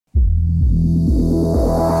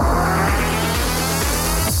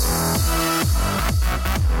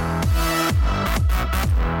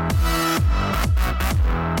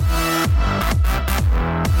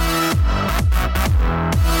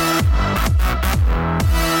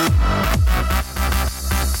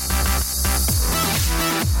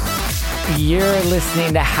You're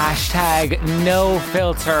listening to hashtag No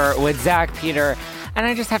Filter with Zach Peter. And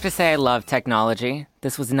I just have to say I love technology.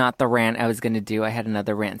 This was not the rant I was going to do. I had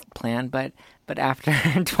another rant planned, but after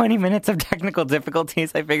 20 minutes of technical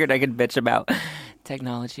difficulties, I figured I could bitch about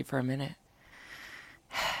technology for a minute.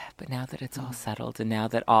 But now that it's all settled and now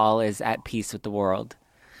that all is at peace with the world,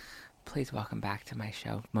 please welcome back to my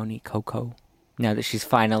show, Monique Coco, now that she's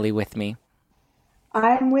finally with me.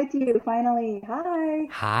 I'm with you, finally. Hi.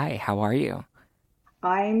 Hi, how are you?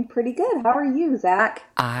 I'm pretty good. How are you, Zach?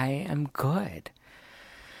 I am good.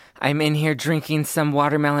 I'm in here drinking some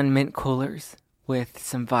watermelon mint coolers with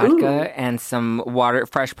some vodka and some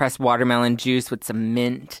fresh pressed watermelon juice with some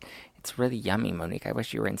mint. It's really yummy, Monique. I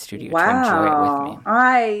wish you were in studio to enjoy it with me.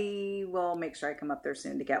 I will make sure I come up there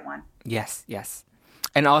soon to get one. Yes.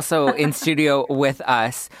 And also in studio with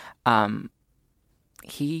us,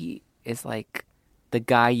 he is like the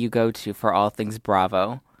guy you go to for all things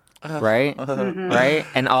Bravo. Right? Right?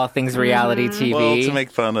 And all things reality TV. Well, to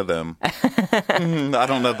make fun of them. I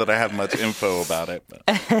don't know that I have much info about it.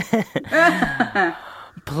 But.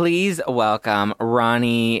 Please welcome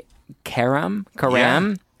Ronnie Karam.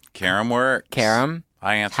 Yeah. Karam works. Karam.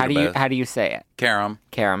 I answer both. How do you say it? Karam.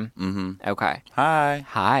 Mm-hmm. Okay.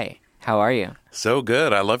 Hi. How are you? So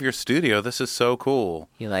good. I love your studio. This is so cool.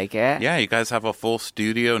 You like it? Yeah, you guys have a full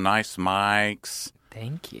studio, nice mics.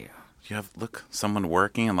 Thank you. You have, someone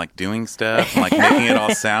working and, doing stuff and, making it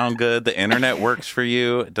all sound good. The internet works for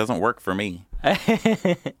you. It doesn't work for me. I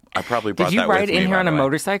probably brought that with me. Did you ride in here on a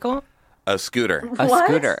motorcycle? A scooter. A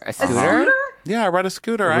scooter? Yeah, I ride a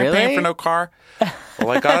scooter. Really? I ain't paying for no car.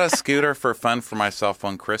 Well, I got a scooter for fun for myself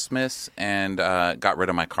on Christmas and got rid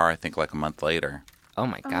of my car, I think, a month later. Oh,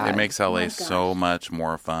 my God. It makes LA so much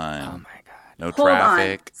more fun. Oh, my God. No Hold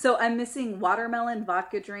traffic. on. So I'm missing watermelon,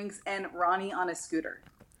 vodka drinks, and Ronnie on a scooter.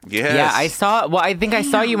 Yes. Yeah, I saw. Well, I think I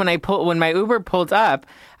saw you when my Uber pulled up.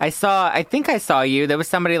 I think I saw you. There was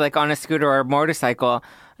somebody on a scooter or a motorcycle,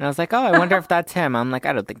 and I was like, "Oh, I wonder if that's him." I'm like,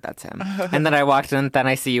 "I don't think that's him." And then I walked in, and then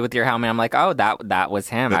I see you with your helmet. I'm like, "Oh, that was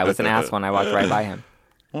him." I was an ass when I walked right by him.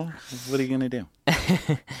 Well, what are you gonna do?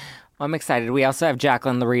 Well, I'm excited. We also have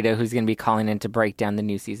Jacqueline Laurita, who's going to be calling in to break down the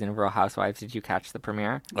new season of Real Housewives. Did you catch the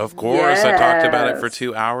premiere? Of course, I talked about it for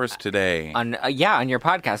 2 hours today. On your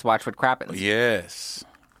podcast, Watch What Crappens. Yes.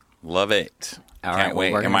 Love it. All Can't right,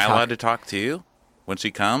 wait. Am I allowed to talk to you when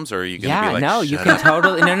she comes, or are you going to be like, no, you can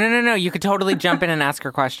totally, no. You could totally jump in and ask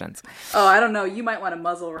her questions. Oh, I don't know. You might want to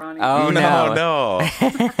muzzle Ronnie. Oh, no.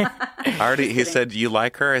 He said, you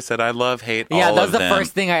like her? I said, I love, hate all of them. Yeah, that was the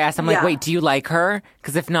first thing I asked. I'm like, wait, do you like her?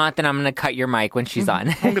 Because if not, then I'm going to cut your mic when she's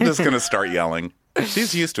on. I'm just going to start yelling.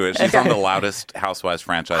 She's used to it. She's on the loudest Housewives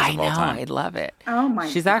franchise of all time. I love it. Oh, my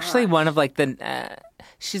God. She's actually one of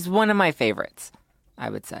she's one of my favorites,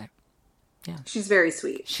 I would say. Yeah. She's very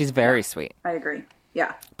sweet. She's very sweet. I agree.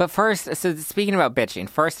 Yeah. But first, so speaking about bitching,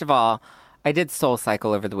 first of all, I did Soul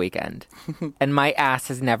Cycle over the weekend, and my ass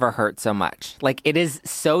has never hurt so much. It is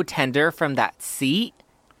so tender from that seat.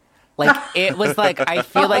 It was I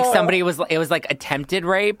feel like it was attempted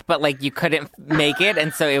rape, but you couldn't make it,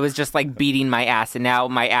 and so it was just beating my ass, and now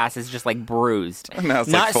my ass is just bruised. Now it's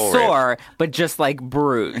not full sore, rape. but just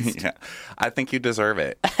bruised. Yeah. I think you deserve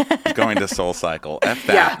it. Going to Soul Cycle. F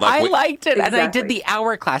that. Yeah. I liked it, Exactly. and I did the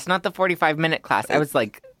hour class, not the 45-minute class. I was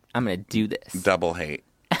like, I'm going to do this. Double hate.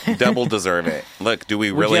 Double deserve it. Look, do we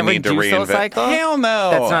really need to do reinvent? Soul Cycle? Hell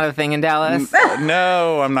no. That's not a thing in Dallas?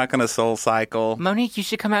 No, I'm not going to Soul Cycle. Monique, you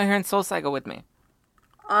should come out here and Soul Cycle with me.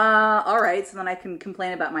 All right. So then I can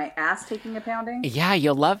complain about my ass taking a pounding? Yeah,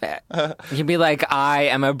 you'll love it. You'll be like, I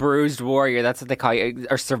am a bruised warrior. That's what they call you.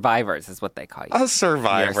 Or survivors is what they call you. A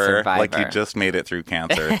survivor. Like you just made it through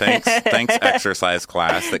cancer. Thanks exercise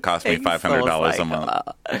class that cost me $500 a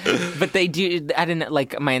month. But they do, I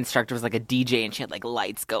didn't, my instructor was a DJ and she had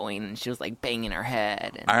lights going and she was banging her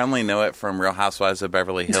head. And... I only know it from Real Housewives of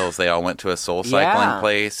Beverly Hills. They all went to a soul cycling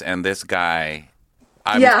place and this guy...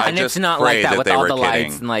 I and just it's not pray like that with all the kidding.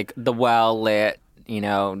 lights and the well lit,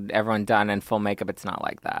 everyone done in full makeup. It's not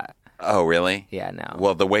like that. Oh, really? Yeah, no.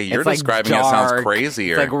 Well, the way you're it's describing dark. it sounds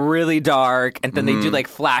crazier. It's really dark, and then they do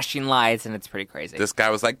flashing lights, and it's pretty crazy. This guy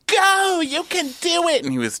was like, "Go, you can do it,"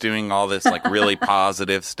 and he was doing all this really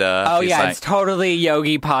positive stuff. Oh, it's totally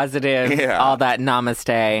yogi positive. Yeah. All that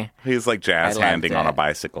namaste. He's jazz handing on a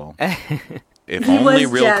bicycle. If only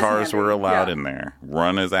real cars were allowed in there,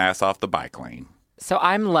 run his ass off the bike lane. So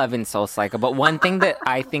I'm loving Soul Cycle, but one thing that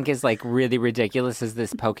I think is really ridiculous is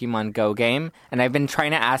this Pokemon Go game. And I've been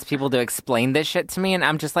trying to ask people to explain this shit to me, and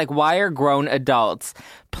I'm just why are grown adults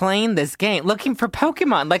playing this game looking for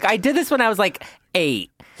Pokemon? I did this when I was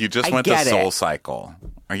 8. You just went to Soul Cycle.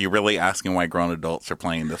 Are you really asking why grown adults are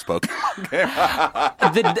playing this Pokemon game?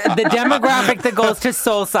 The demographic that goes to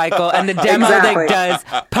Soul Cycle and the demo that does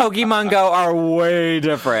Pokemon Go are way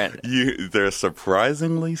different. They're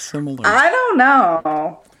surprisingly similar. I don't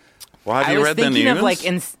know. Well, have you read the news? Of like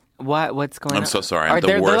what's going on? I'm so sorry. I'm the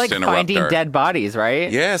they're worst like interrupter. Finding dead bodies, right?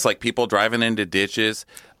 Yeah, it's like people driving into ditches.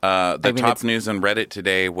 Top news on Reddit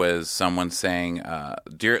today was someone saying,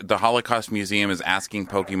 the Holocaust Museum is asking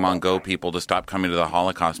Pokemon Go people to stop coming to the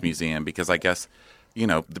Holocaust Museum because I guess,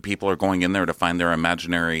 the people are going in there to find their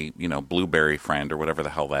imaginary, blueberry friend or whatever the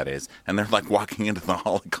hell that is. And they're like walking into the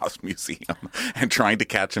Holocaust Museum and trying to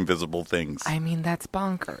catch invisible things. I mean, that's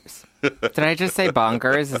bonkers. Did I just say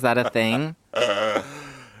bonkers? Is that a thing?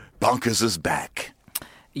 Bonkers is back.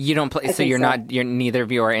 You don't play, so you're neither of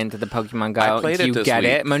you are into the Pokemon Go. I played do it you this get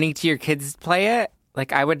week. it? Monique, do your kids play it?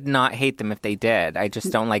 Like, I would not hate them if they did. I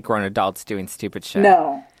just don't like grown adults doing stupid shit.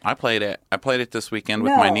 No. I played it. I played it this weekend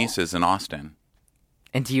with my nieces in Austin.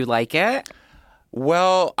 And do you like it?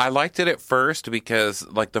 Well, I liked it at first because,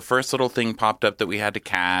 like, the first little thing popped up that we had to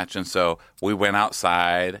catch, and so we went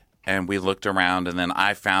outside and we looked around, and then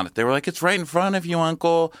I found it. They were like, "It's right in front of you,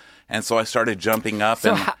 Uncle." And so I started jumping up,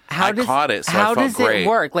 and I caught it, so I felt great. How does it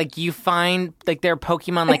work? Like, you find, like, there are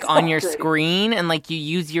Pokemon, like, on your screen, and, like, you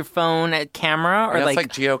use your phone at camera? Or that's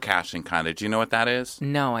like geocaching, kind of. Do you know what that is?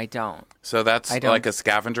 No, I don't. So that's like a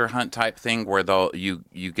scavenger hunt type thing where you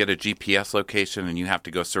get a GPS location, and you have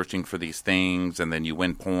to go searching for these things, and then you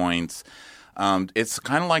win points. It's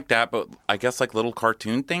kind of like that, but I guess like little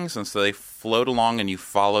cartoon things, and so they float along, and you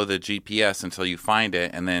follow the GPS until you find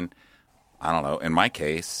it, and then... I don't know. In my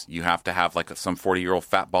case, you have to have like some 40-year-old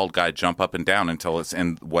fat bald guy jump up and down until it's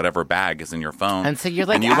in whatever bag is in your phone. And so you're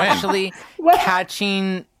like actually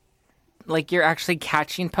catching, like you're actually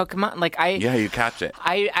catching Pokemon. Like yeah, you catch it.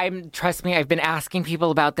 I'm trust me. I've been asking people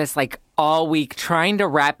about this like all week, trying to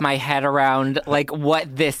wrap my head around like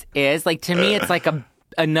what this is. Like to me, it's like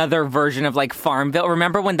another version of like Farmville.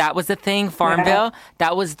 Remember when that was a thing, Farmville? Yeah.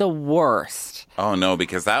 That was the worst. Oh, no,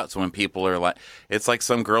 because that's when people are like, it's like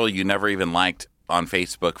some girl you never even liked on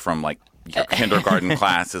Facebook from like your kindergarten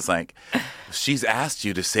class is like, she's asked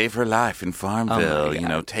you to save her life in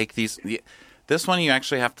Farmville, take these. This one, you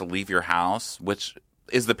actually have to leave your house, which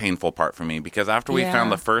is the painful part for me because after we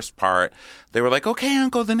found the first part, they were like, "Okay,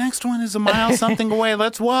 Uncle, the next one is a mile something away.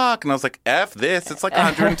 Let's walk." And I was like, "F this! It's like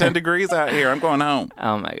 110 degrees out here. I'm going home."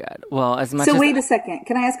 Oh my God! Well, wait a second.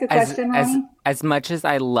 Can I ask a question, Ronnie? As much as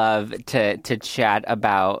I love to chat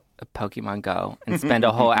about Pokemon Go and spend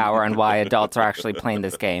a whole hour on why adults are actually playing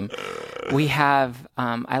this game, we have,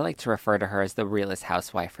 I like to refer to her as the realest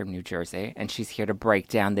housewife from New Jersey, and she's here to break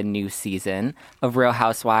down the new season of Real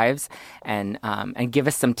Housewives and give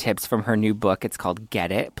us some tips from her new book. It's called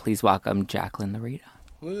Get It. Please welcome Jacqueline Laurita.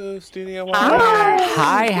 Woo, Studio One.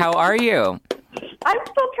 Hi, how are you? I'm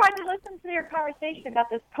still trying to listen to your conversation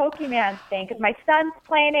about this Pokemon thing because my son's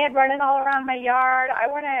playing it, running all around my yard. I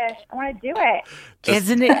want to do it.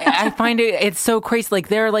 Isn't it? I find it's so crazy. Like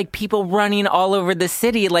there are like people running all over the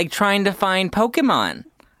city, like trying to find Pokemon.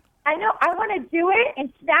 I know. I want to do it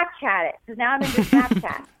and Snapchat it because now I'm into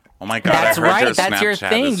Snapchat. Oh my God, that's right. Your that's your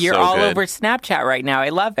thing. You're so all good. over Snapchat right now. I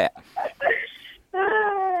love it.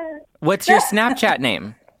 What's your Snapchat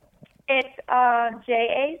name? It's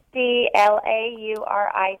JACLAURITA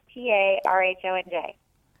RHONJ.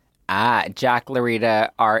 Jack Laurita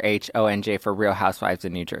RHONJ for Real Housewives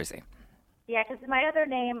in New Jersey. Yeah, because my other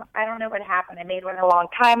name, I don't know what happened. I made one a long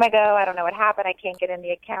time ago. I don't know what happened. I can't get in the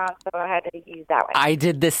account, so I had to use that one. I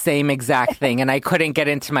did the same exact thing, and I couldn't get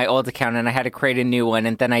into my old account, and I had to create a new one,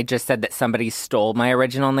 and then I just said that somebody stole my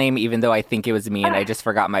original name, even though I think it was me, and I just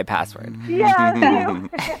forgot my password. Yeah,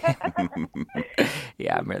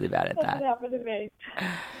 yeah, I'm really bad at that. That happened to me.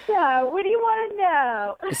 So, what do you want to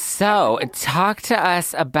know? So, talk to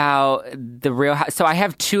us about the Real House. So, I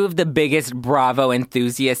have two of the biggest Bravo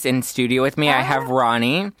enthusiasts in studio with me. I have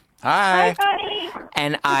Ronnie. Hi. Hi, Ronnie.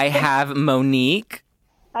 And I have Monique.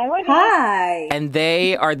 Hi, Monique. Hi. And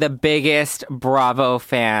they are the biggest Bravo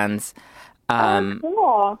fans.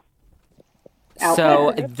 Cool.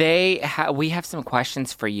 So we have some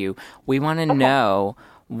questions for you. We want to know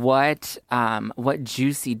what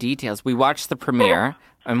juicy details. We watched the premiere,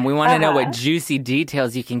 and we want to know what juicy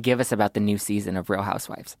details you can give us about the new season of Real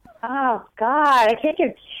Housewives. Oh, God, I can't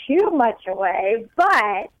give too much away,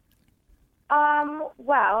 but,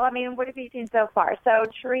 well, I mean, what have you seen so far? So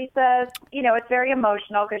Teresa, it's very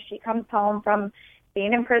emotional because she comes home from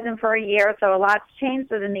being in prison for a year, so a lot's changed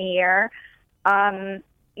within the year.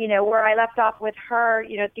 Where I left off with her,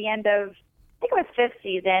 at the end of, I think it was fifth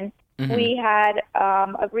season, we had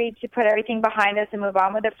agreed to put everything behind us and move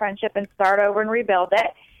on with the friendship and start over and rebuild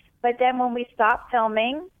it. But then when we stopped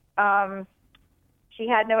filming, she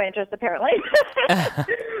had no interest apparently,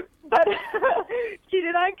 but she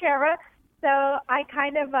did on camera. So I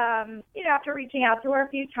kind of, after reaching out to her a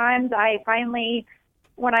few times, I finally,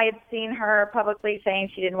 when I had seen her publicly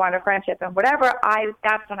saying she didn't want a friendship and whatever,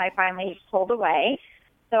 that's when I finally pulled away.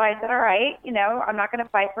 So I said, all right, I'm not going to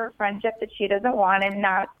fight for a friendship that she doesn't want, and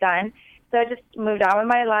now it's done. So I just moved on with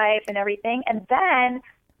my life and everything. And then,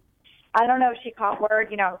 I don't know if she caught word,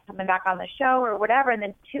 coming back on the show or whatever. And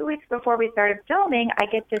then 2 weeks before we started filming, I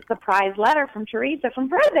get this surprise letter from Teresa from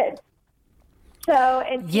prison. So,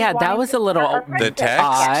 and that was a little the text.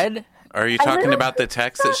 Odd. Are you talking about the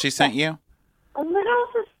text that she sent you? A little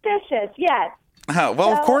suspicious, yes. Oh,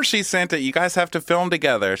 well, of course she sent it. You guys have to film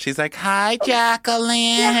together. She's like, "Hi,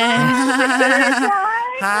 Jacqueline."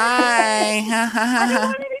 Hi. I don't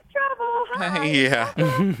want any trouble. Hi. Yeah.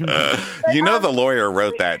 The lawyer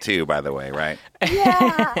wrote that too, by the way, right? Yeah,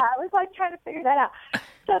 I was like trying to figure that out.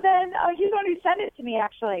 So then he's the one who sent it to me,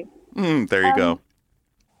 actually. There you go.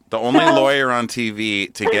 The only lawyer on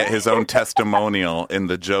TV to get his own testimonial in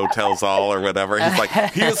the Joe Tells All or whatever. He's like,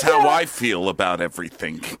 here's how I feel about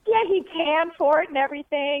everything. Yeah, he canned for it and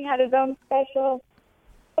everything, had his own special.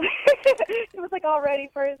 It was like all ready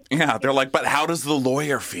for his... Yeah, they're like, but how does the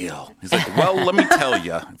lawyer feel? He's like, well, let me tell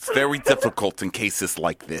you, it's very difficult in cases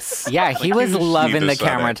like this. Yeah, he was loving the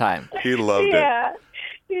camera time. He loved it. Yeah,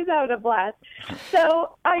 he was having a blast.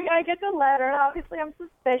 So I get the letter, and obviously I'm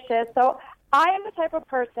suspicious. So I am the type of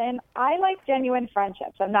person, I like genuine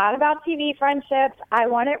friendships. I'm not about TV friendships. I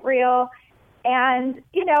want it real. And,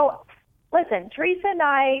 listen, Teresa and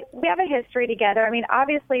I, we have a history together. I mean,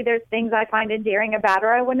 obviously there's things I find endearing about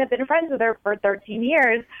her. I wouldn't have been friends with her for 13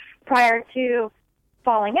 years prior to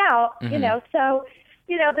falling out, So,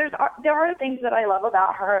 there are things that I love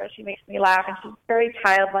about her. She makes me laugh, and she's very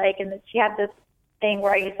childlike, and that she had this thing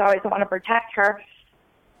where I used to always want to protect her.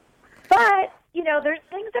 But, there's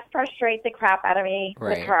things that frustrate the crap out of me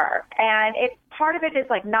with her. And part of it is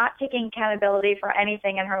like not taking accountability for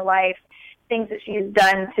anything in her life, things that she's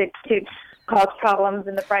done to cause problems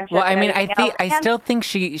in the friendship. Well, I mean, I still think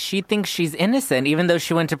she thinks she's innocent, even though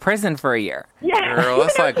she went to prison for a year. Yeah. Girl,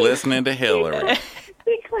 that's like listening to Hillary.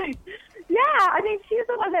 Yeah, I mean, she's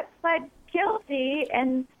the one that pled guilty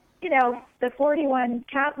and, the 41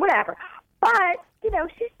 count, whatever. But,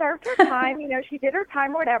 she served her time, she did her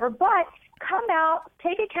time or whatever, but come out,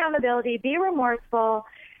 take accountability, be remorseful,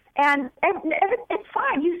 and it's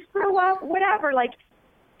fine. You screw up, whatever. Like,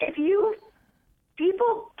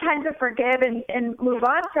 people tend to forgive and move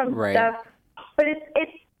on from stuff, but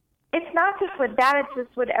it's not just with that, it's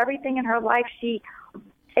just with everything in her life.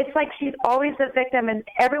 It's like she's always the victim and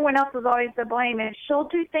everyone else is always to blame, and she'll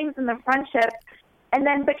do things in the friendship,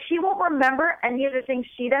 but she won't remember any of the things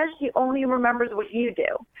she does. She only remembers what you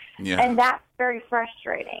do. Yeah. And that's very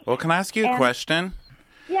frustrating. Well, can I ask you a question?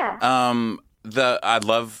 Yeah. I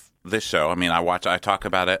love this show. I mean, I talk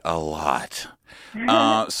about it a lot.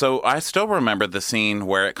 So I still remember the scene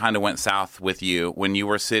where it kind of went south with you when you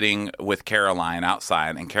were sitting with Caroline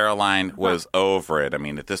outside, and Caroline was over it. I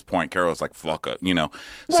mean, at this point, Carol was like, fuck it, Well,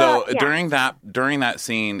 so yeah. during that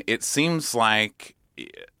scene, it seems like,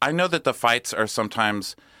 I know that the fights are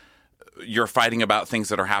sometimes you're fighting about things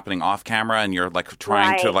that are happening off camera, and you're like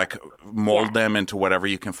trying to like mold them into whatever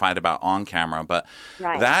you can fight about on camera. But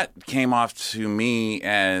that came off to me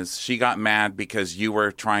as she got mad because you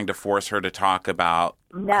were trying to force her to talk about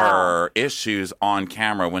her issues on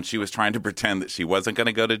camera when she was trying to pretend that she wasn't going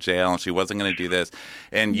to go to jail and she wasn't going to do this.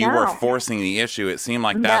 And you were forcing the issue. It seemed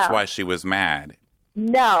like that's why she was mad.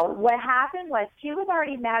 No, what happened was she was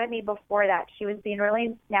already mad at me before that. She was being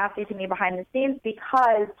really nasty to me behind the scenes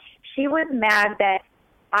because she was mad that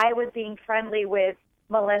I was being friendly with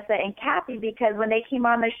Melissa and Kathy, because when they came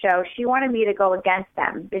on the show, she wanted me to go against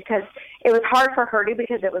them because it was hard for her to,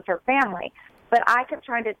 because it was her family. But I kept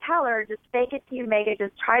trying to tell her, just fake it till you make it,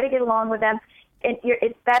 just try to get along with them.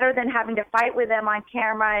 It's better than having to fight with them on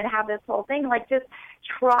camera and have this whole thing. Like, just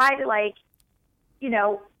try to,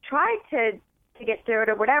 try to get through it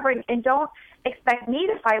or whatever, and don't expect me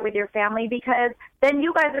to fight with your family, because then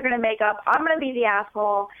you guys are going to make up. I'm going to be the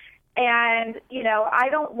asshole, and I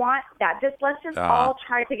don't want that. Let's just all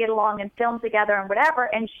try to get along and film together and whatever.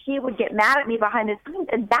 And she would get mad at me behind the scenes,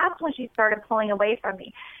 and that's when she started pulling away from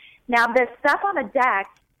me. Now, the stuff on the deck,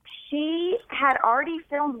 she had already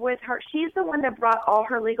filmed with her. She's the one that brought all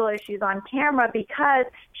her legal issues on camera, because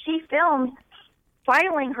she filmed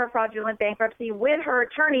filing her fraudulent bankruptcy with her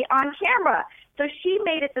attorney on camera. So she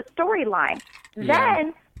made it the storyline. Yeah.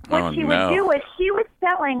 Then what she would do was she was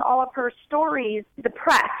selling all of her stories to the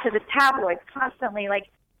press, to the tabloids constantly. Like,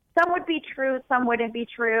 some would be true, some wouldn't be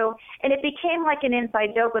true. And it became like an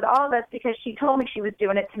inside joke with all of us because she told me she was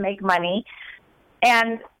doing it to make money.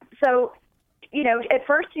 And so, you know, at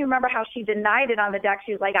first you remember how she denied it on the deck.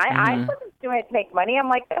 She was like, I wasn't doing it to make money. I'm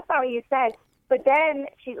like, that's not what you said. But then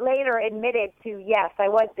she later admitted to, yes, I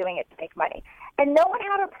was doing it to make money. And no one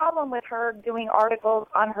had a problem with her doing articles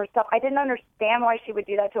on her stuff. I didn't understand why she would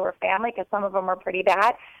do that to her family because some of them were pretty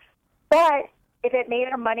bad. But if it made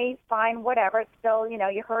her money, fine, whatever. It's still, you know,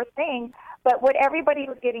 her thing. But what everybody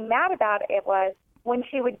was getting mad about it was when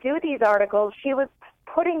she would do these articles, she was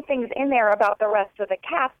putting things in there about the rest of the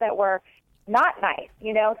cast that were not nice,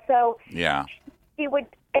 you know. So yeah, she would,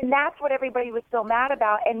 and that's what everybody was still mad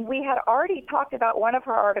about. And we had already talked about one of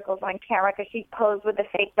her articles on camera because she posed with a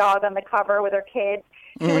fake dog on the cover with her kids.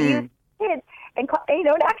 She would use kids and, you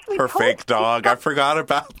know, and actually her fake dog. I forgot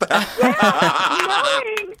about that.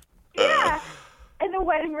 Yeah, knowing, yeah, and the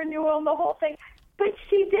wedding renewal and the whole thing. But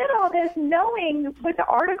she did all this knowing what the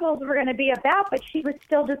articles were going to be about, but she was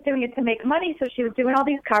still just doing it to make money. So she was doing all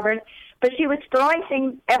these covers, but she was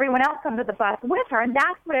throwing everyone else under the bus with her, and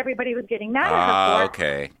that's what everybody was getting mad at her for.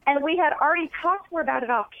 Okay. And we had already talked to her about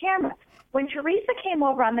it off camera. When Teresa came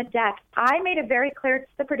over on the deck, I made it very clear to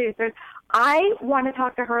the producers, I want to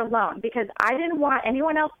talk to her alone because I didn't want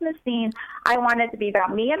anyone else in the scene. I wanted it to be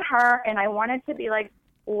about me and her, and I wanted to be like,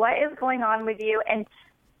 what is going on with you? And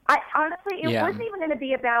I honestly, it wasn't even going to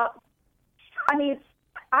be about, I mean,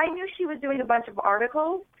 I knew she was doing a bunch of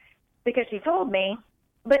articles because she told me,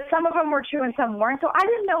 but some of them were true and some weren't. So I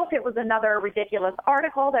didn't know if it was another ridiculous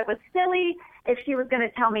article that was silly, if she was going to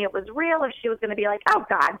tell me it was real, if she was going to be like, oh,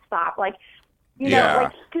 God, stop. Like, you know,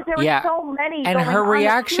 like, because there were so many. And her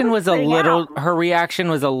reaction was a little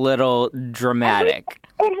dramatic.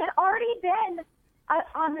 It had already been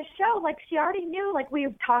on the show, like she already knew, like we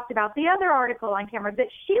talked about the other article on camera, that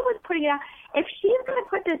she was putting it out. If she's going to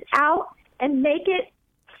put this out and make it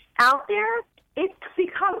out there, it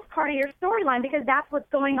becomes part of your storyline because that's what's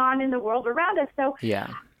going on in the world around us. So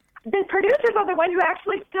the producers are the one who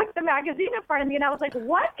actually stuck the magazine in front of me, and I was like,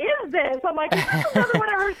 what is this? I'm like, is this another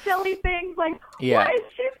one of her silly things? Like, why is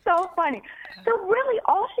she so funny? So really,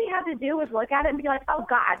 all she had to do was look at it and be like, oh,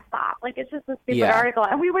 God, stop. Like, it's just a stupid article.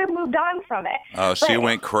 And we would have moved on from it. Oh, she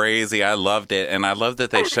went crazy. I loved it. And I love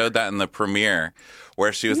that they showed that in the premiere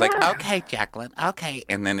where she was like, okay, Jacqueline, okay.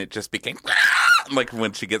 And then it just became like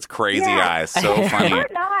when she gets crazy eyes. So funny. Her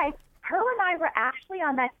and I were actually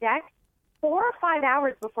on that deck 4 or 5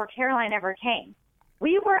 hours before Caroline ever came.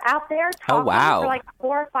 We were out there talking for like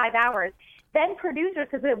 4 or 5 hours. Then producers,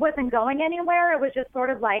 because it wasn't going anywhere, it was just sort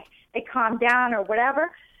of like it calmed down or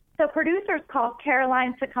whatever. So producers called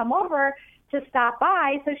Caroline to come over to stop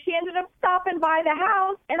by. So she ended up stopping by the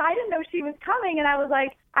house, and I didn't know she was coming. And I was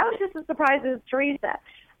like, I was just as surprised as Teresa.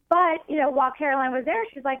 But, you know, while Caroline was there,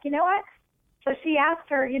 she's like, you know what? So she asked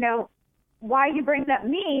her, you know, why you bring up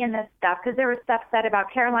me and this stuff? Because there was stuff said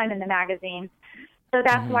about Caroline in the magazine. So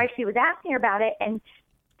that's why she was asking her about it.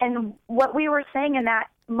 And what we were saying in that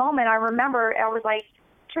moment, I remember I was like,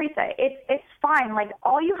 Teresa, it's fine. Like,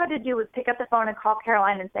 all you had to do was pick up the phone and call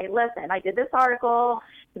Caroline and say, listen, I did this article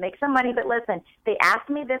to make some money, but listen, they asked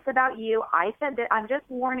me this about you. I said that I'm just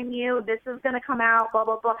warning you. This is going to come out, blah,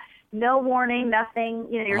 blah, blah. No warning, nothing.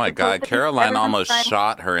 You know, you're oh, my God. Caroline almost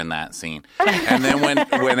shot her in that scene. And then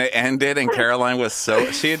when it ended and Caroline was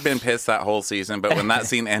she had been pissed that whole season, but when that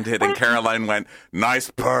scene ended and Caroline went, nice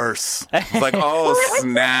purse. It's like, oh,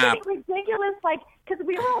 snap. It was ridiculous, like, because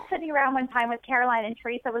we were all sitting around one time with Caroline and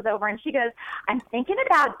Teresa was over, and she goes, I'm thinking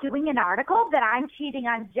about doing an article that I'm cheating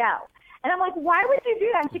on Joe. And I'm like, why would you do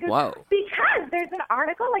that? And she goes, because there's an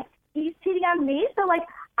article, like, he's cheating on me, so, like,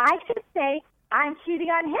 I should say I'm cheating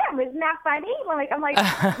on him. Isn't that funny? I'm like,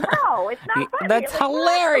 no, it's not funny. That's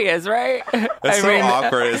hilarious, right? That's so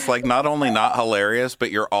awkward. It's like not only not hilarious,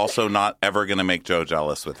 but you're also not ever going to make Joe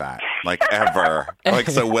jealous with that. Like, ever. Like,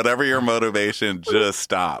 so whatever your motivation, just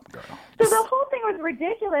stop, girl. So the whole thing was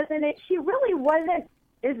ridiculous, and she really wasn't.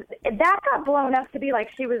 That got blown up to be like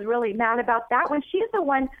she was really mad about that when she's the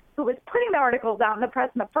one who was putting the articles out in the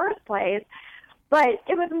press in the first place. But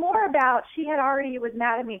it was more about she had already was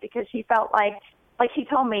mad at me because she felt like she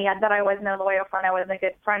told me that I wasn't a loyal friend, I wasn't a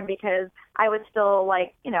good friend because I was still,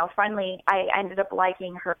 like, you know, friendly. I ended up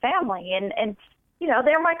liking her family, and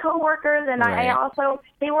they're my coworkers, and Right.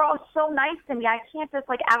 they were all so nice to me. I can't just,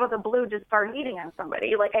 like, out of the blue just start eating on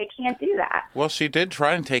somebody. Like, I can't do that. Well, she did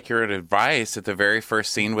try and take your advice at the very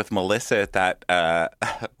first scene with Melissa at that,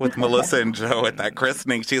 with Melissa and Joe at that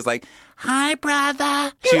christening. She's like, "Hi,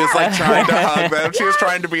 brother." She was like trying to hug them. She was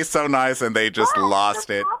trying to be so nice, and they just lost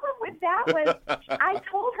it. The problem with that was I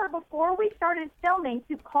told her before we started filming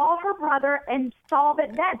to call her brother and solve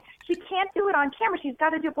it then. She can't do it on camera. She's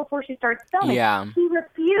got to do it before she starts filming. Yeah. She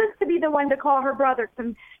refused to be the one to call her brother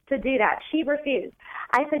to do that. She refused.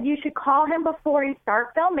 I said, you should call him before you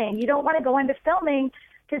start filming. You don't want to go into filming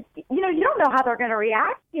because, you don't know how they're going to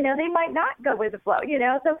react. They might not go with the flow,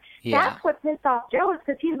 So Yeah. that's what pissed off Joe is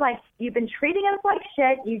because he's like, you've been treating us like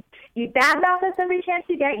shit. You badmouth us every chance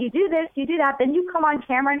you get. You do this, you do that. Then you come on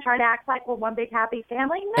camera and try to act like we're one big happy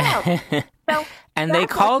family. No. So And they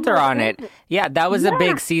called her on it. Yeah, that was a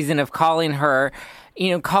big season of calling her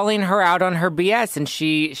out on her BS, and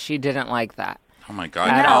she didn't like that. Oh, my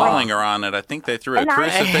God, calling her on it. I think they threw a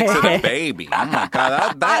crucifix at a baby. Oh, my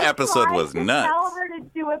God, that episode was nuts. I tell her to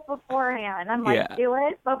do it beforehand. I'm like, Yeah. do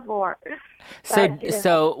it before.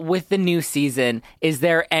 So with the new season, is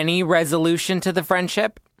there any resolution to the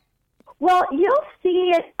friendship? Well, you'll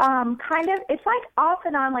see it kind of, it's like off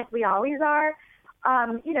and on like we always are.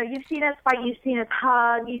 You've seen us fight, you've seen us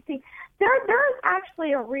hug, there's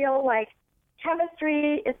actually a real, like,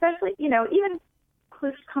 chemistry, especially, even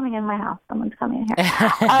who's coming in my house. Someone's coming in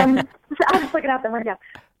here. So I'm just looking out the window.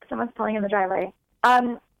 Someone's pulling in the driveway.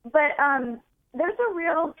 But there's a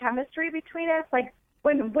real chemistry between us. Like,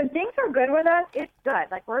 when things are good with us, it's good.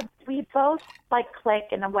 Like, we both, like, click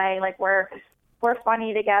in a way. Like, we're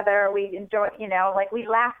funny together. We enjoy, like, we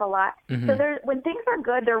laugh a lot. Mm-hmm. So when things are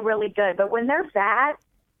good, they're really good. But when they're bad,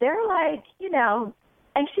 they're like,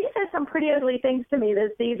 and she said some pretty ugly things to me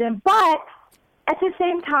this season. But at the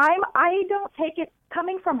same time, I don't take it,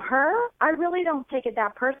 coming from her, I really don't take it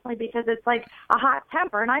that personally because it's like a hot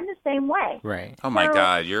temper, and I'm the same way. Right. Oh, my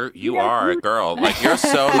God, you are a girl. Like, you're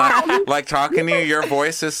so nice. Like, talking to you, your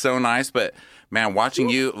voice is so nice, but... Man, watching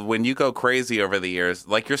you, when you go crazy over the years,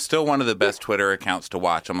 like, you're still one of the best Twitter accounts to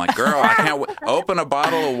watch. I'm like, girl, I can't open a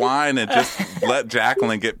bottle of wine and just let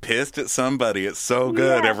Jacqueline get pissed at somebody. It's so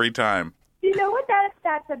good every time. You know what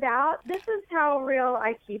that's about? This is how real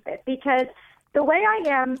I keep it. Because the way I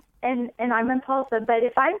am, and I'm impulsive, but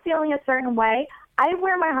if I'm feeling a certain way, I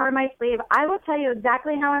wear my heart on my sleeve. I will tell you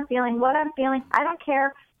exactly how I'm feeling, what I'm feeling. I don't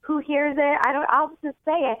care who hears it. I'll just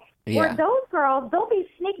say it. Yeah. Where those girls, they'll be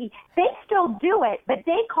sneaky. They still do it, but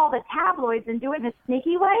they call the tabloids and do it in a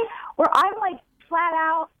sneaky way. Where I'm like flat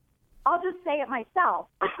out, I'll just say it myself.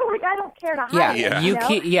 Like, I don't care to hide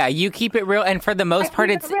it. You keep it real, and for the most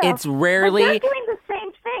part, it's But rarely. they're doing the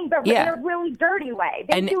same thing, but in a really dirty way.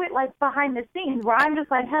 They do it like behind the scenes, where I'm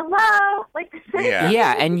just like, hello, like.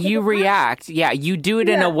 And you react. Yeah, you do it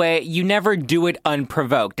in a way. You never do it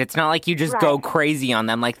unprovoked. It's not like you just go crazy on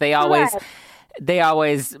them. Like they always. Right. They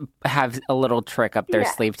always have a little trick up their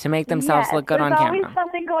sleeve to make themselves look good on camera. There's always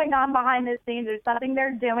something going on behind the scenes. There's something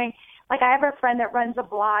they're doing. Like, I have a friend that runs a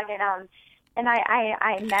blog, and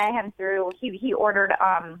I met him through, he ordered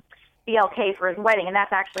BLK for his wedding, and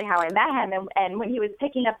that's actually how I met him. And when he was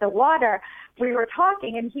picking up the water, we were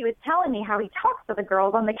talking, and he was telling me how he talks to the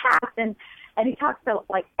girls on the cast, and he talks to,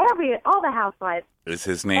 like, all the housewives. Is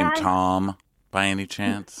his name Tom, by any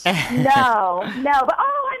chance? No, but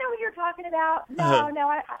I know what you're talking about.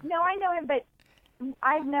 I know him, but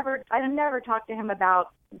I've never talked to him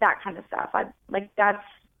about that kind of stuff.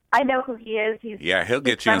 I know who he is. He'll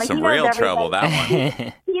get you in some real trouble, that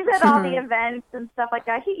one. He's at all the events and stuff like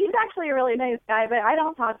that. He's actually a really nice guy, but I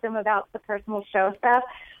don't talk to him about the personal show stuff.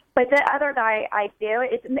 But the other guy I do,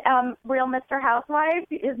 it's Real Mr. Housewives.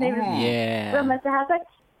 His name is Real Mr. Housewives.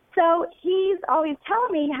 So he's always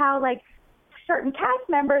telling me how, like, certain cast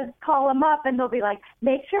members call him up and they'll be like,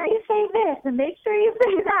 make sure you say this and make sure you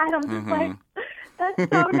say that. I'm just like,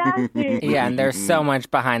 that's so nasty. Yeah, and there's so much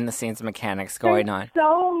behind the scenes mechanics going on.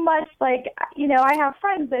 So much, like, I have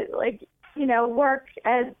friends that, like, work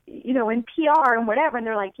as, in PR and whatever, and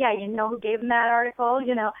they're like, yeah, who gave them that article,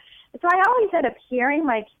 So I always end up hearing,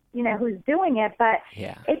 like, who's doing it, but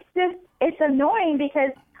it's annoying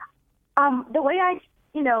because the way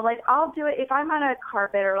like, I'll do it if I'm on a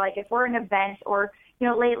carpet or, like, if we're in an event or,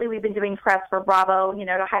 lately we've been doing press for Bravo,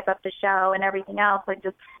 to hype up the show and everything else, like,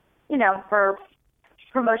 just, for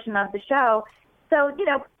promotion of the show. So,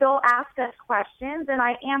 they'll ask us questions and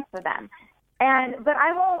I answer them. But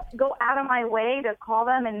I won't go out of my way to call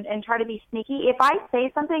them and try to be sneaky. If I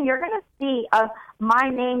say something, you're going to see my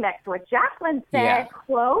name next to it. Jacqueline said,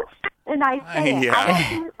 quote, and I say it. Yeah. I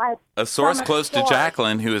don't do it like A source from close to source.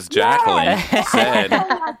 Jacqueline, who is Jacqueline, Yes. said, I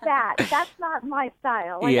don't want that. That's not my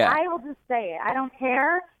style. Like, Yeah. I will just say it. I don't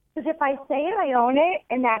care. Because if I say it, I own it,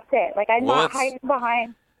 and that's it. Like, I'm not hiding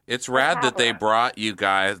behind. it's rad that they happening? brought you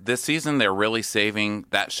guys. This season, they're really saving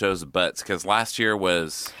that show's butts because last year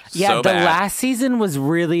was Yeah, so the bad. last season was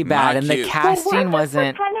really bad, Not and the cute. Well, we're casting just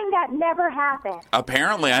wasn't. pretending that never happened.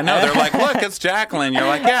 Apparently, I know. They're like, look, it's Jacqueline. You're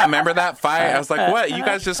like, yeah, remember that fire? I was like, what? You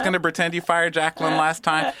guys just going to pretend you fired Jacqueline last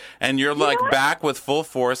time? And you're like back with full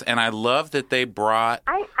force. And I love that they brought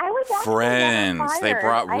I was actually friends. never They fired.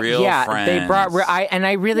 brought real Yeah, friends. they brought.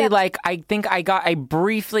 I really like. I think I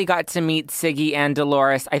briefly got to meet Siggy and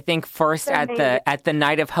Dolores. I think first at the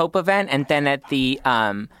Night of Hope event, and then at the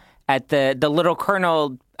Little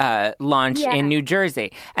Colonel launch in New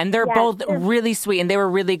Jersey. And they're both really sweet, and they were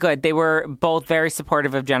really good. They were both very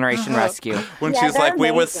supportive of Generation Rescue. When Yeah, she's they're like,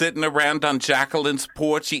 we were amazing. sitting around on Jacqueline's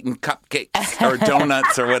porch eating cupcakes or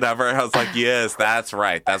donuts or whatever. I was like, yes, that's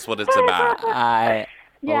right. That's what it's about. I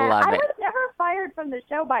love I it. was never fired from the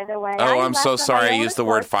show, by the way. Oh, I I'm so left on sorry. my I own used the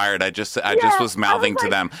word accord. fired. I just Yeah, was mouthing I to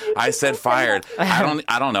was them. like, I said fired. I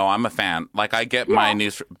don't know. I'm a fan. Like I get my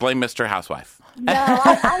news. Blame Mr. Housewife. No,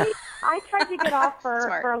 I tried to get off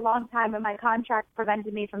for a long time, and my contract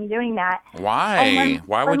prevented me from doing that. Why?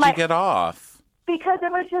 Why would you get off? Because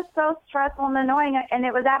it was just so stressful and annoying, and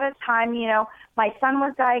it was at a time, my son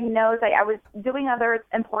was diagnosed. I was doing other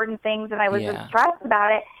important things, and I was just stressed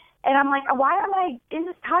about it. And I'm like, why am I in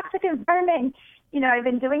this toxic environment? I've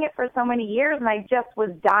been doing it for so many years, and I just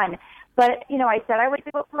was done. But, I said I would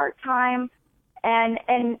do it part-time.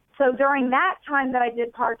 And so during that time that I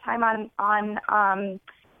did part-time on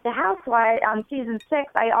The Housewives, on season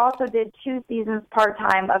 6, I also did 2 seasons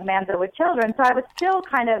part-time of Manzo with Children. So I was still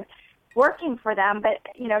kind of working for them, but,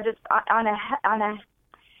 just on a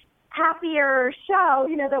happier show,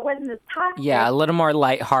 that wasn't as toxic. Yeah, a little more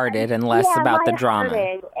lighthearted and less about the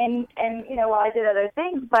drama. And while I did other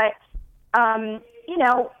things, but,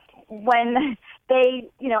 when they,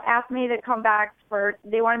 asked me to come back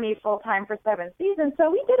they wanted me full-time for 7 seasons, so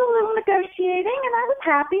we did a little negotiating, and I was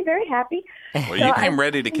happy, very happy. Well, So you came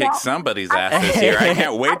ready to kick somebody's ass this year. I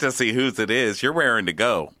can't wait to see whose it is. You're raring to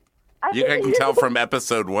go. You can tell from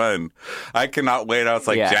episode 1. I cannot wait. I was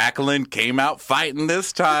like, Jacqueline came out fighting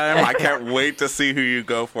this time. I can't wait to see who you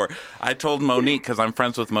go for. I told Monique, because I'm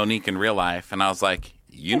friends with Monique in real life, and I was like,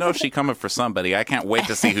 she coming for somebody. I can't wait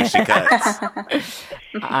to see who she cuts.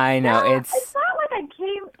 I know. It's not like I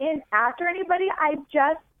came in after anybody. I've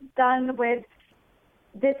just done with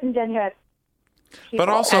disingenuous people. But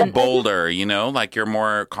also bolder, like you're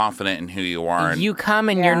more confident in who you are. You come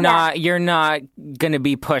and you're not going to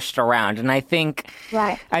be pushed around. And I think,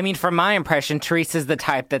 I mean, from my impression, Teresa's the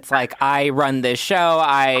type that's like, I run this show.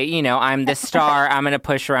 I'm the star. I'm going to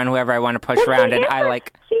push around whoever I want to push around. And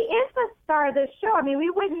She is the star of the show. I mean, we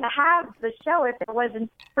wouldn't have the show if it wasn't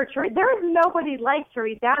for Teresa. There is nobody like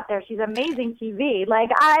Teresa out there. She's amazing TV. Like,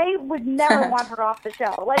 I would never want her off the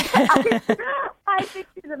show. Like, I think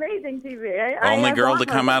she's amazing TV. Only I girl love to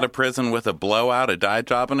her. come out of prison with a blowout, a dye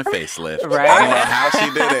job, and a facelift. Right. I don't know how she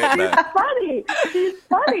did it. But... She's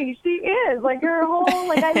funny. She is. Like, her whole,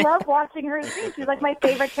 I love watching her sing. She's like my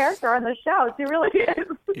favorite character on the show. She really is.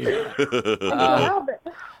 I love it.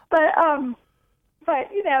 But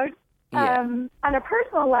on a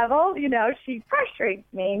personal level, she frustrates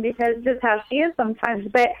me because just how she is sometimes.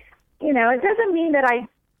 But, it doesn't mean that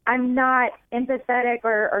I'm not empathetic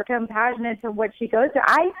or compassionate to what she goes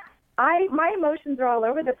through. My emotions are all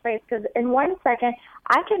over the place because in 1 second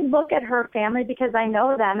I can look at her family because I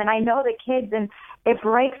know them and I know the kids, and it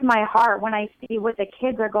breaks my heart when I see what the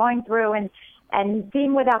kids are going through and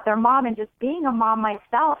being without their mom and just being a mom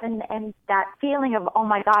myself and that feeling of, oh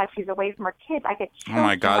my God, she's away from her kids. I get chills. Oh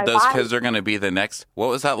my God, in those body. kids are going to be the next. What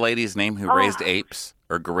was that lady's name who raised apes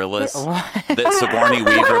or gorillas that Sigourney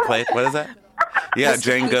Weaver played? What is that? Yeah,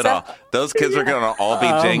 Jane Goodall. Those kids are going to all be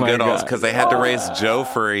Jane Goodalls because they had to raise Joe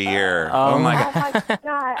for a year. Oh my God. Oh my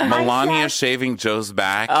God. Melania shaving Joe's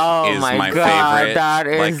back oh is my God, favorite. That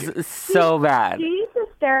is so bad. She's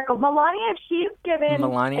hysterical. Melania, if she's given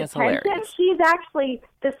Melania's attention, hilarious. she's actually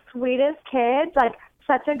the sweetest kid, like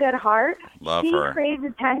such a good heart. Love she her. craves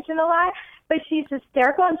attention a lot, but she's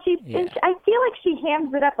hysterical, and I feel like she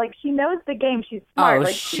hams it up. Like, she knows the game. She's smart. Oh,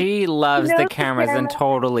 like, she loves the knows cameras and camera.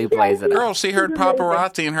 totally plays it up. Girl, she heard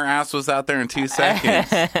paparazzi and her ass was out there in 2 seconds.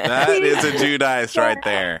 That is a Judice right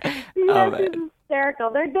there. she's hysterical.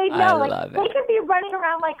 They know, I like, love they it. could be running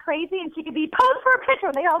around like crazy, and she could be pose for a picture.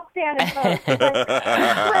 And they all stand and pose. It's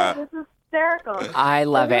like, this is hysterical. I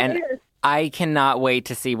love it. It And really is. I cannot wait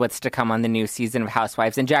to see what's to come on the new season of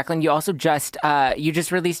Housewives. And Jacqueline, you also just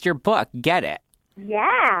released your book, Get It.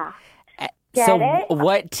 Yeah.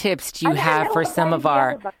 What tips do you have for some of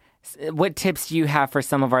our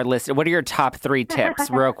listeners? What are your top 3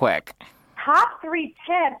 tips, real quick? Top 3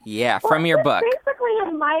 tips. Yeah, from your book. Basically,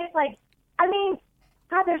 in life, like, I mean,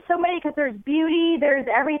 God, there's so many because there's beauty, there's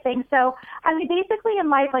everything. So, I mean, basically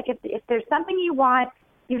in life, like, if there's something you want,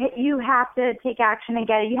 you have to take action and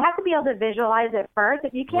get it. You have to be able to visualize it first.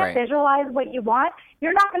 If you can't visualize what you want,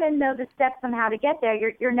 you're not going to know the steps on how to get there.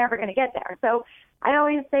 You're never going to get there. So I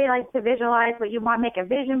always say, like, to visualize what you want, make a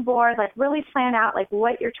vision board, like, really plan out, like,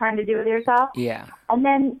 what you're trying to do with yourself. Yeah. And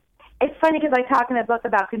then it's funny because I talk in the book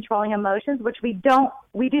about controlling emotions, which we do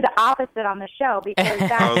the opposite on the show because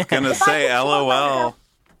that, I was going to say, LOL.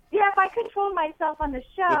 Yeah, if I controlled myself on the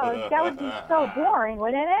show, that would be so boring,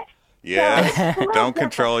 wouldn't it? Yeah, don't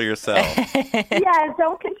control yourself. Yeah,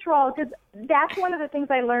 don't control, because that's one of the things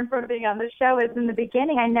I learned from being on the show is in the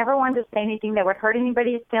beginning, I never wanted to say anything that would hurt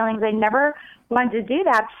anybody's feelings. I never wanted to do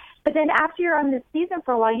that. But then after you're on this season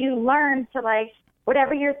for a while, you learn to, like,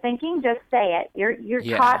 whatever you're thinking, just say it. You're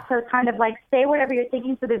taught to kind of, like, say whatever you're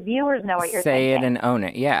thinking so the viewers know what you're thinking. Say it and own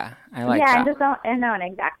it. Yeah, I like that. Yeah, and just own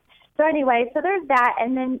it, exactly. So anyway, so there's that,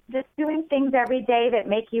 and then just doing things every day that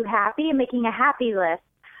make you happy and making a happy list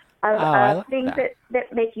of things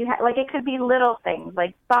that make you like it could be little things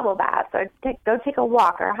like bubble baths or go take a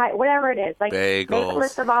walk or hike, whatever it is. Like bagels. Make a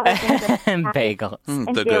list of all the things that bagels.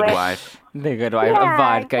 The good wife. The good wife. Yeah,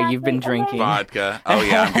 Vodka. exactly. You've been drinking. Vodka. Oh,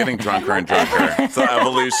 yeah, I'm getting drunker and drunker. It's the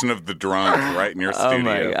evolution of the drunk right in your studio. Oh,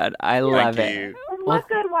 my God. I love it. Look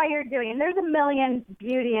good while you're doing. There's a million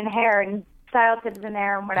beauty and hair and style tips in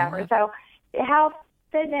there and whatever. So health,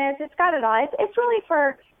 fitness, it's got it all. It's really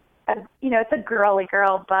for... it's a girly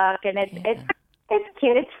girl book, and it's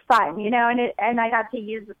cute, it's fun, and I got to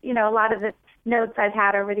use, a lot of the notes I've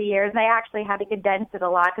had over the years, and I actually had to condense it a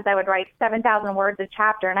lot because I would write 7,000 words a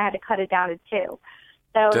chapter, and I had to cut it down to 2.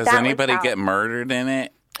 So does anybody get murdered in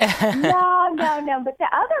it? No. But the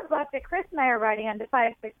other book that Chris and I are writing on Defy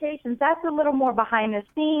Expectations, that's a little more behind the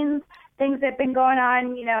scenes, things that have been going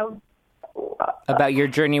on, about your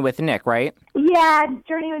journey with Nick, right? Yeah,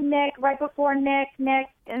 journey with Nick, right before Nick,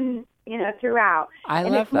 and throughout. I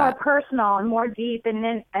and love it's more that. personal and more deep,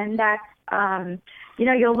 and that's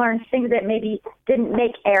you'll learn things that maybe didn't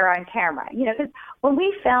make air on camera. Because when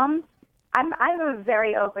we film, I'm a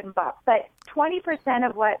very open book, but 20%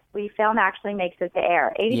 of what we film actually makes it to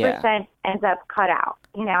air. 80% ends up cut out.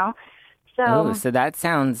 So that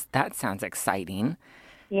sounds exciting.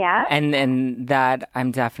 Yeah. And that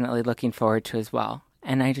I'm definitely looking forward to as well.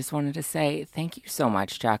 And I just wanted to say thank you so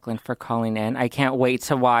much, Jacqueline, for calling in. I can't wait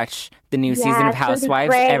to watch the new season of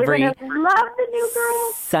Housewives every love the new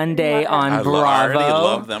girls. Sunday on Bravo. I already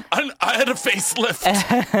love them. I had a facelift.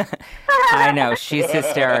 I know. She's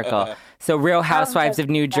hysterical. So Real Housewives of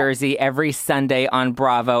New Jersey every Sunday on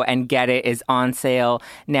Bravo, and Get It is on sale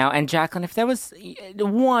now. And Jacqueline, if there was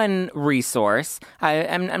one resource,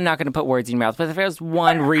 I'm not going to put words in your mouth, but if there was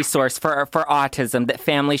one resource for autism that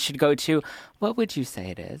families should go to, what would you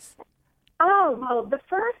say it is? Oh, well, the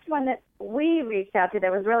first one that we reached out to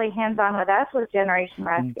that was really hands-on with us was Generation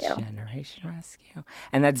Rescue. Generation Rescue.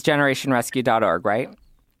 And that's generationrescue.org, right?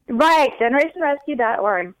 Right,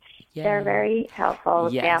 generationrescue.org. Yay. They're very helpful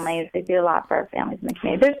with families. They do a lot for families in the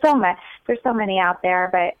community. There's so many out there,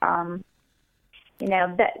 but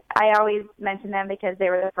that I always mention them because they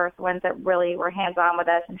were the first ones that really were hands-on with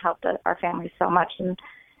us and helped our families so much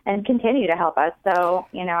and continue to help us. So,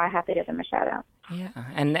 I have to give them a shout-out. Yeah,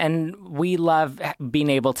 and we love being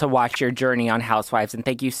able to watch your journey on Housewives, and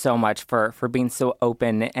thank you so much for being so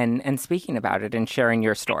open and speaking about it and sharing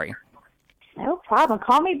your story. No problem.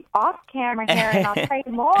 Call me off camera here, and I'll tell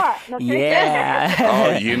you more. Yeah.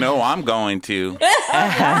 Oh, I'm going to.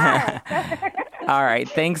 All right.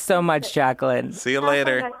 Thanks so much, Jacqueline. See you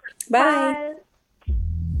later. Bye.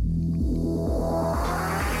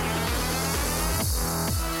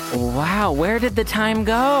 Wow, where did the time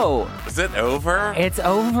go? Is it over? It's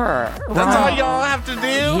over. That's all y'all have to do?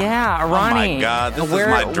 Yeah, Ronnie. Oh, my God. This where,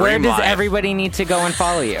 is my dream Where does life. everybody need to go and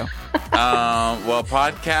follow you? Well,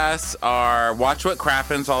 podcasts are Watch What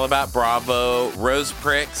Crappens, all about Bravo, Rose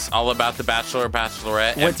Pricks, all about The Bachelor,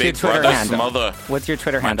 Bachelorette, and What's your Big Twitter Brother handle? Smother. What's your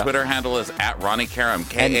Twitter My handle? Twitter handle is at Ronnie Karam,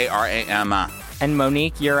 Karam. And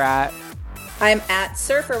Monique, you're at I'm at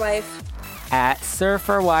Surferwife.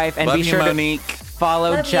 Surferwife. And Love be you, sure Monique. to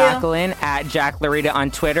follow Love you. Jacqueline at Jack Larita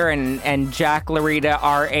on Twitter and Jack Larita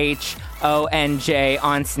RH ZACHONJ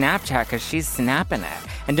on Snapchat because she's snapping it.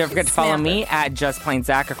 And don't forget to follow me at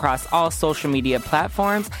JustPlainZach across all social media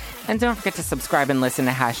platforms. And don't forget to subscribe and listen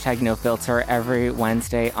to #NoFilter every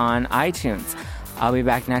Wednesday on iTunes. I'll be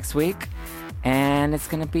back next week, and it's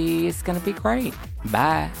gonna be great.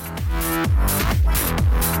 Bye.